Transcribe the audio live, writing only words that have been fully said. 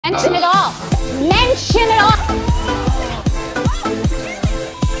Mention it all. Mention it all.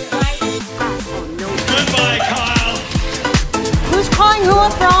 Goodbye, Kyle. Who's calling who a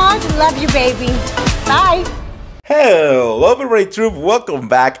fraud? Love you, baby. Bye. Hello, Beverly Troop. Welcome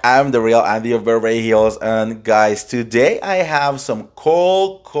back. I'm the real Andy of Beverly Hills, and guys, today I have some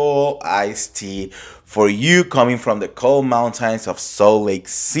cold iced tea for you coming from the cold mountains of Salt Lake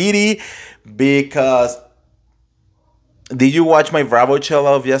City. Because did you watch my Bravo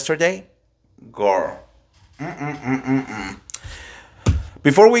Cello of yesterday? Girl.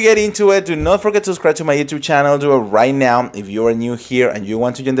 Before we get into it, do not forget to subscribe to my YouTube channel. Do it right now. If you are new here and you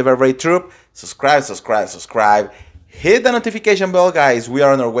want to join the Beverly Troop, subscribe. Hit the notification bell, guys. We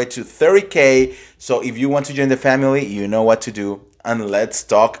are on our way to 30K. So if you want to join the family, you know what to do. And let's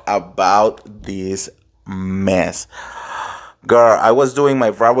talk about this mess. Girl, I was doing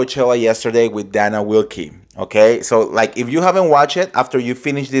my Bravo Cello yesterday with Dana Wilkie. Okay, so like if you haven't watched it, after you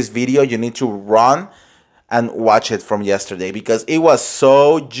finish this video, you need to run and watch it from yesterday because it was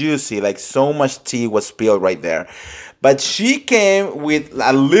so juicy, like so much tea was spilled right there. But she came with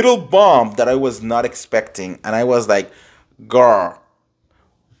a little bomb that I was not expecting, and I was like, girl,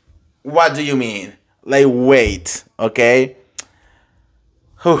 what do you mean? Like, wait, okay?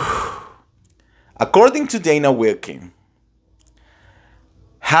 According to Dana Wilkie,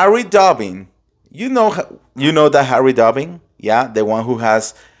 Harry Dobbin, you know that Harry Dobbin, yeah, the one who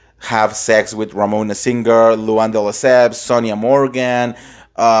has have sex with Ramona Singer, Luann de Lesseps, Sonia Morgan,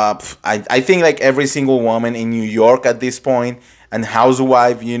 I think like every single woman in New York at this point, and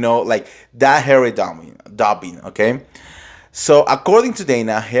Housewife, you know, like that Harry Dobbin, okay? So according to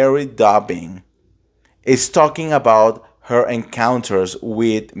Dana, Harry Dobbin is talking about her encounters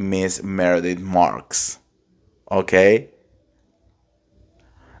with Miss Meredith Marks, okay?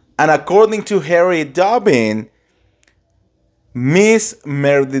 And according to Harry Dobbin, Miss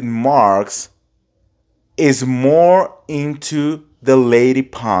Meredith Marks is more into the lady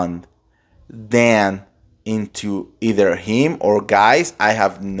pond than into either him or guys. I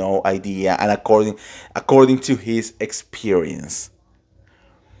have no idea. And according to his experience.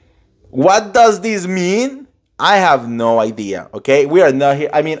 What does this mean? I have no idea. Okay, we are not here.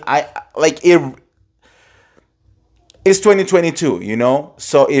 I mean, it's 2022, you know?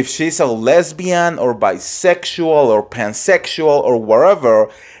 So if she's a lesbian or bisexual or pansexual or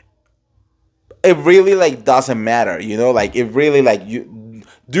whatever, it really like doesn't matter, you know? Like it really like you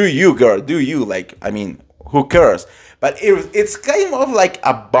do you, girl, do you, like, I mean, who cares? But it's kind of like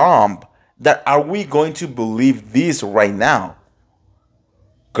a bomb that are we going to believe this right now?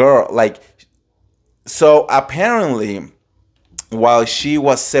 Girl, like, so apparently while she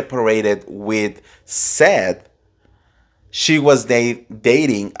was separated with Seth, she was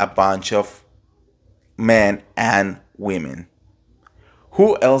dating a bunch of men and women.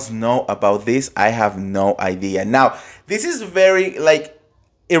 Who else know about this? I have no idea. Now, this is very, like,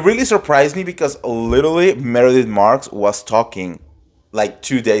 it really surprised me because literally Meredith Marks was talking like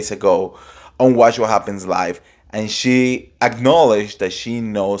 2 days ago on Watch What Happens Live. And she acknowledged that she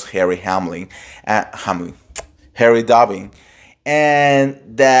knows Harry Dobbin.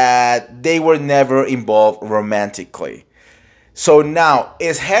 And that they were never involved romantically. So now,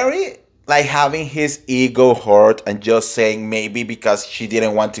 is Harry like having his ego hurt and just saying maybe because she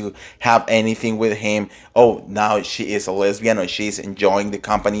didn't want to have anything with him, oh, now she is a lesbian or she's enjoying the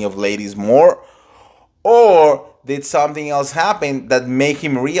company of ladies more? Or did something else happen that made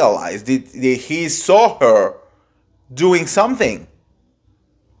him realize? Did he saw her doing something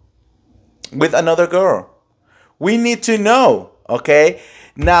with another girl? We need to know, okay?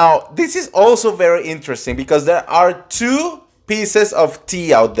 Now, this is also very interesting because there are two pieces of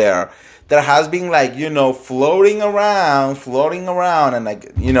tea out there that has been like, you know, floating around and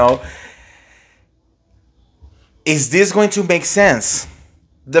like, you know, is this going to make sense?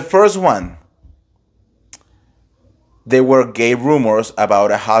 The first one, there were gay rumors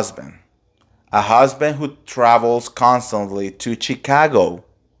about a husband who travels constantly to Chicago,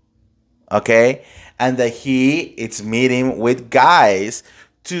 okay, and that he is meeting with guys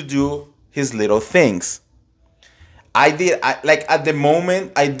to do his little things. Like at the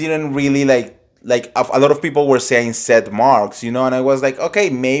moment, I didn't really like a lot of people were saying Seth Marks, you know, and I was like, okay,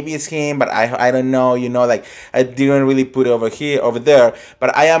 maybe it's him, but I don't know, you know, like I didn't really put it over there.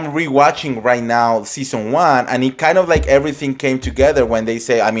 But I am rewatching right now season 1, and it kind of like everything came together when they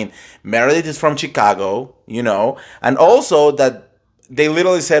say, I mean, Meredith is from Chicago, you know, and also that they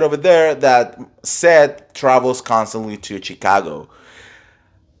literally said over there that Seth travels constantly to Chicago.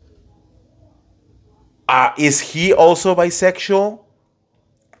 Is he also bisexual?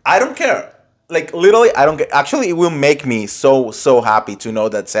 I don't care. like literally, I don't get. Actually, it will make me so happy to know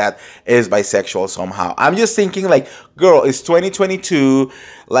that Sad is bisexual somehow. I'm just thinking, like, girl, it's 2022.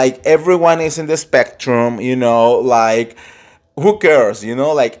 Like, everyone is in the spectrum, you know. Like, who cares, you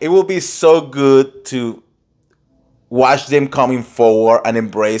know? Like, it will be so good to watch them coming forward and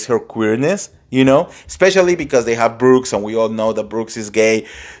embrace her queerness, you know, especially because they have Brooks, and we all know that Brooks is gay.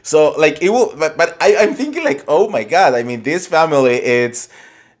 So like it will, but I'm thinking like, oh my god, I mean, this family,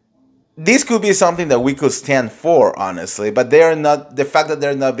 this could be something that we could stand for, honestly. But they are not. The fact that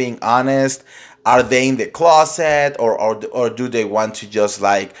they're not being honest, are they in the closet, or do they want to just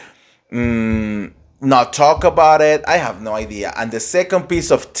like not talk about it? I have no idea. And the second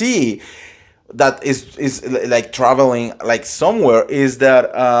piece of tea that is like traveling like somewhere is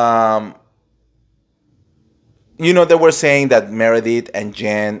that you know, they were saying that Meredith and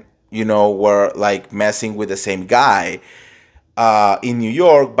Jen, you know, were like messing with the same guy in New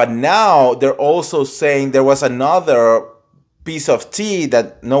York. But now they're also saying there was another piece of tea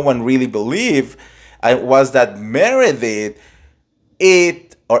that no one really believed, was that Meredith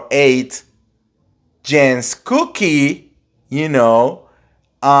ate Jen's cookie, you know,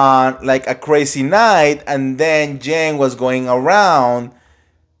 on like a crazy night, and then Jen was going around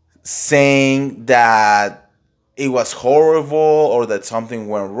saying that it was horrible, or that something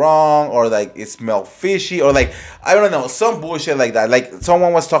went wrong, or like it smelled fishy, or like, I don't know, some bullshit like that. Like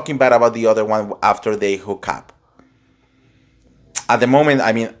someone was talking bad about the other one after they hook up. At the moment,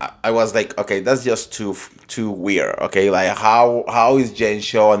 I mean, I was like, okay, that's just too weird. Okay, like how is Jen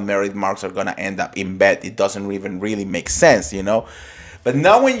Show and Meredith Marks are gonna end up in bed? It doesn't even really make sense, you know. But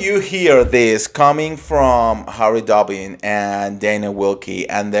now when you hear this coming from Harry Dobbin and Dana Wilkie,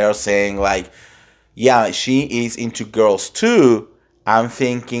 and they're saying like, yeah, she is into girls too, I'm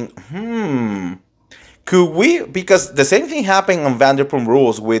thinking, could we? Because the same thing happened on Vanderpump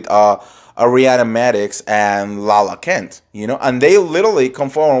Rules with Ariana Madix and Lala Kent, you know, and they literally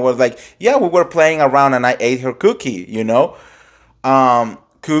come forward and was like, yeah, we were playing around and I ate her cookie, you know.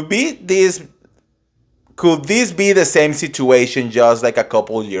 Could this be the same situation, just like a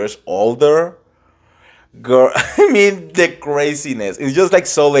couple years older? Girl, I mean, the craziness. It's just like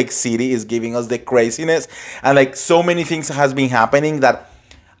Salt Lake City is giving us the craziness. And like so many things has been happening that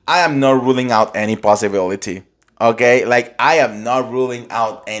I am not ruling out any possibility. Okay? Like I am not ruling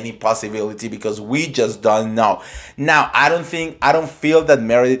out any possibility because we just don't know. Now, I don't feel that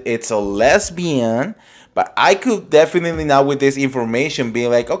Meredith is a lesbian. But I could definitely now with this information be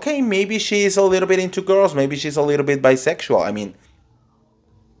like, okay, maybe she's a little bit into girls. Maybe she's a little bit bisexual. I mean,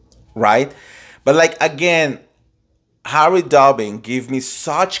 right? But like, again, Harry Dobbin give me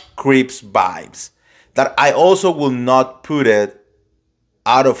such creeps vibes that I also will not put it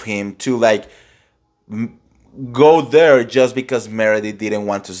out of him to like go there just because Meredith didn't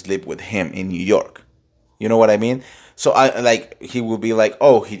want to sleep with him in New York. You know what I mean? So I like, he will be like,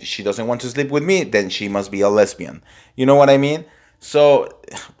 oh, she doesn't want to sleep with me, then she must be a lesbian. You know what I mean? So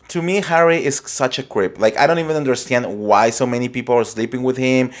to me, Harry is such a creep. Like, I don't even understand why so many people are sleeping with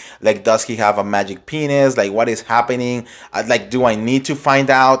him. Like, does he have a magic penis? Like, what is happening? Like, do I need to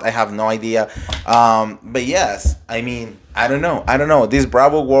find out? I have no idea. But yes, I mean, I don't know. This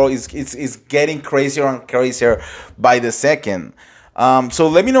Bravo world is getting crazier and crazier by the second. So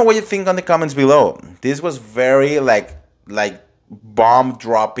let me know what you think on the comments below. This was very like bomb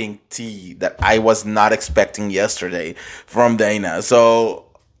dropping tea that I was not expecting yesterday from Dana. So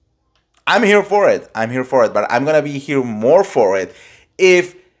I'm here for it. But I'm gonna be here more for it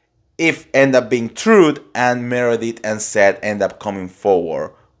if end up being truth and Meredith and Seth end up coming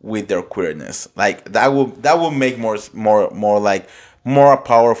forward with their queerness. Like that will make more a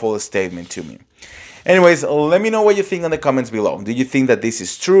powerful statement to me. Anyways, let me know what you think in the comments below. Do you think that this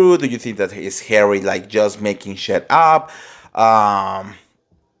is true? Do you think that is Harry like just making shit up? I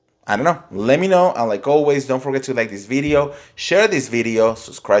don't know. Let me know. And like always, don't forget to like this video, share this video,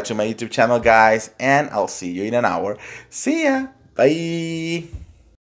 subscribe to my YouTube channel, guys, and I'll see you in an hour. See ya. Bye.